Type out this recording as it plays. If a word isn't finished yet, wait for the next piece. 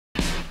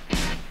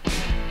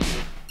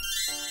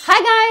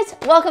Hi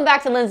guys, welcome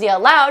back to Lindsay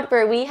Out Loud,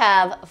 where we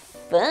have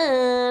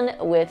fun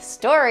with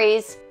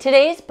stories.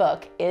 Today's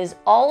book is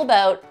all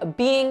about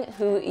being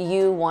who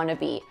you want to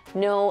be,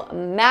 no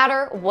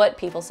matter what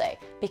people say,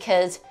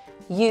 because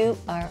you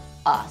are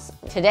awesome.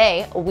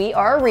 Today we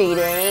are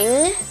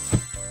reading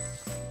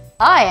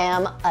I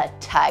Am a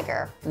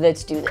Tiger.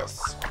 Let's do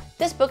this.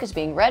 This book is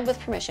being read with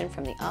permission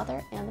from the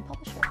author and the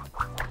publisher.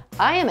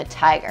 I Am a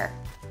Tiger,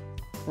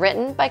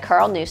 written by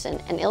Karl Newson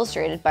and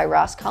illustrated by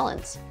Ross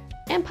Collins,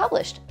 and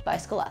published by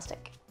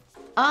Scholastic.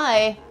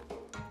 I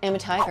am a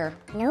tiger.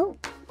 No,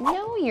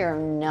 you're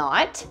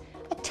not.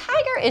 A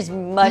tiger is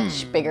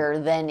much bigger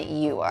than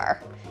you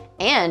are,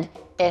 and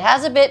it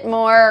has a bit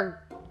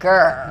more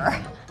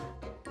grrr.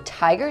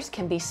 Tigers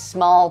can be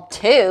small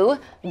too.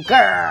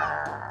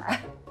 Grrr.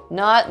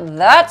 Not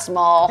that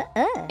small.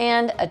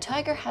 And a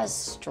tiger has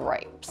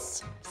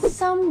stripes.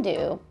 Some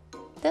do.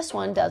 This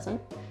one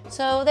doesn't.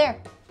 So there,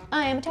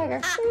 I am a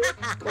tiger.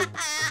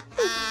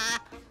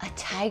 A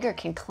tiger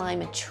can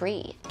climb a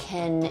tree.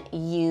 Can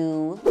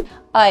you?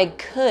 I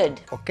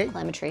could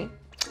climb a tree.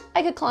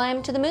 I could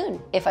climb to the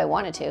moon if I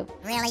wanted to.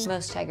 Really?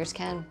 Most tigers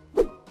can.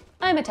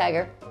 I'm a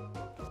tiger.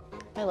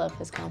 I love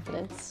his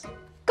confidence.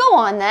 Go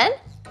on then,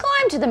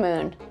 climb to the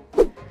moon.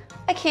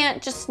 I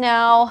can't just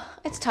now.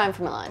 It's time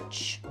for my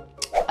lunch.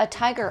 A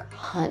tiger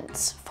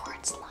hunts for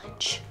its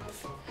lunch.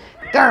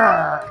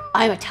 Grrr,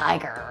 I'm a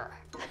tiger.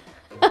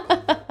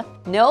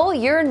 No,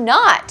 you're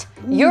not.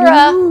 You're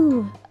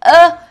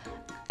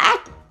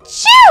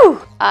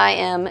achoo! I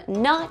am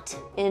not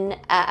in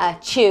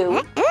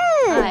achoo.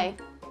 I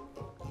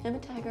am a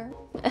tiger.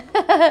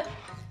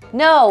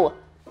 No,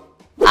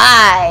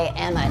 I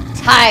am a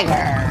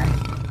tiger.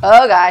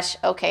 Oh gosh,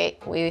 okay,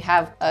 we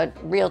have a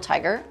real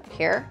tiger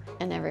here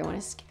and everyone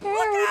is scared.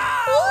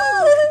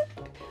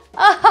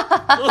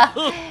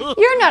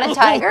 You're not a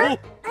tiger.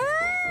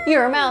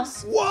 You're a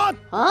mouse. What?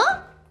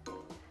 Huh?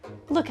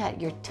 Look at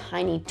your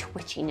tiny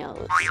twitchy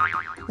nose.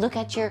 Look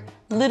at your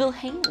little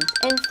hands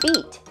and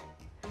feet.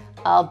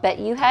 I'll bet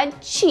you had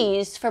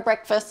cheese for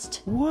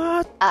breakfast.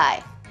 What?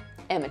 I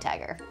am a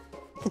tiger.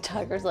 The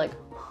tiger's like,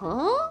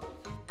 huh?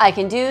 I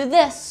can do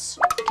this.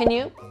 Can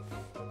you?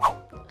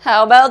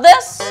 How about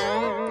this?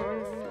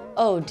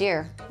 Oh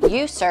dear,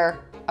 you, sir,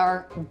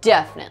 are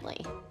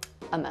definitely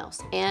a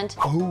mouse, and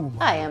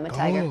I am a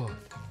tiger.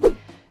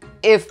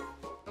 If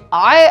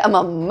I am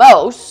a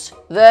mouse,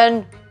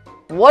 then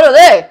what are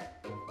they?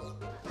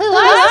 Who,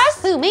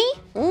 us? Who, me?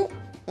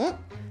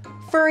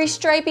 Furry,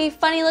 stripy,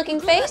 funny looking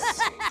face?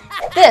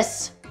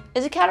 This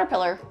is a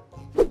caterpillar.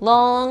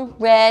 Long,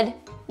 red,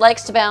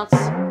 likes to bounce.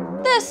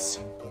 This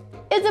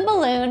is a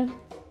balloon.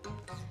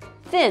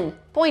 Thin,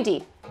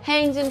 pointy,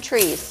 hangs in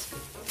trees.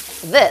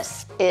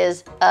 This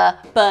is a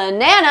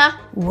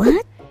banana.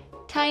 What?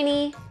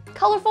 Tiny,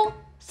 colorful,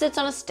 sits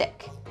on a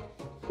stick.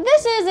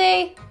 This is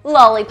a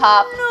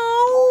lollipop.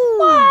 No.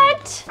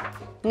 What?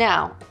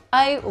 Now,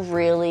 I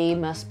really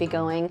must be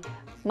going.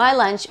 My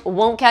lunch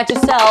won't catch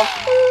itself.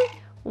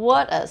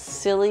 What a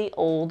silly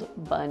old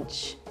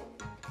bunch.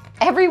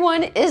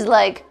 Everyone is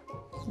like,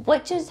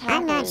 what just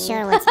happened? I'm not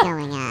sure what's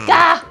going on.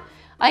 Gah!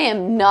 I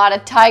am not a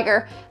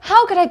tiger.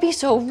 How could I be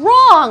so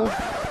wrong?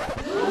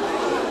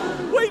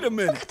 Wait a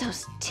minute. Look at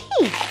those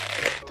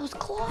teeth, those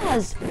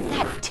claws,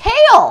 that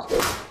tail.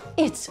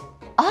 It's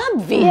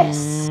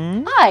obvious.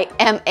 I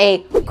am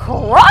a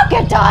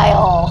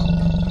crocodile.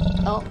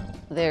 Oh,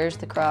 there's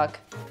the croc.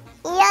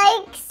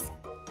 Yikes.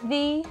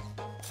 The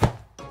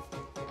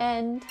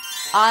end.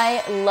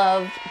 I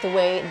loved the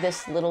way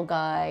this little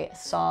guy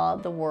saw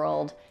the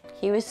world.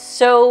 He was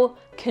so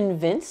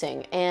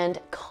convincing and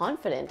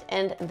confident,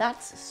 and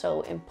that's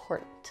so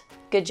important.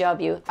 Good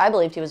job, you. I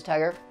believed he was a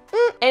tiger.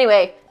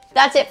 Anyway,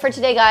 that's it for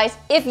today, guys.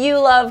 If you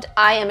loved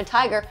I Am a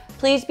Tiger,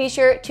 please be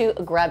sure to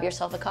grab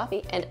yourself a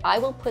copy, and I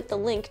will put the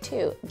link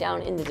too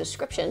down in the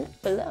description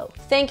below.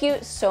 Thank you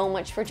so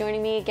much for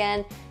joining me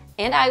again,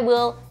 and I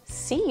will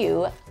see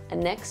you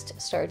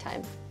next story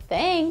time.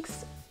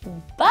 Thanks.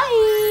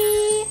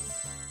 Bye.